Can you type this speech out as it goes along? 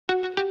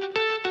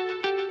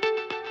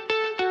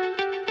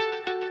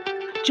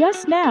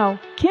Just now,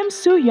 Kim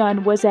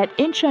Soohyun was at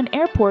Incheon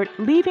Airport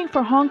leaving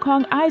for Hong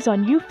Kong Eyes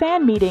on You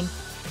fan meeting.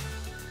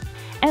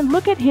 And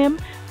look at him,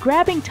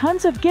 grabbing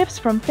tons of gifts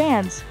from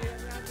fans.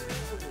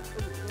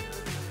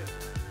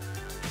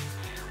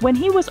 When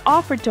he was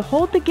offered to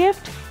hold the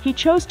gift, he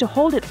chose to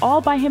hold it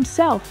all by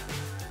himself.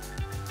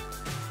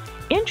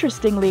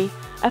 Interestingly,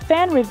 a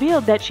fan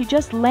revealed that she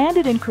just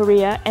landed in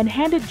Korea and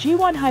handed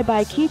Jiwon Hi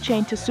Bye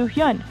keychain to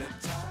Soohyun.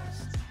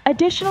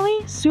 Additionally,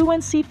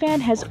 Soowon cfan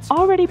has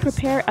already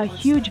prepared a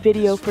huge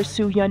video for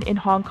Soohyun in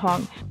Hong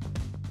Kong.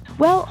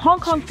 Well, Hong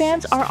Kong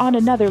fans are on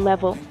another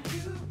level.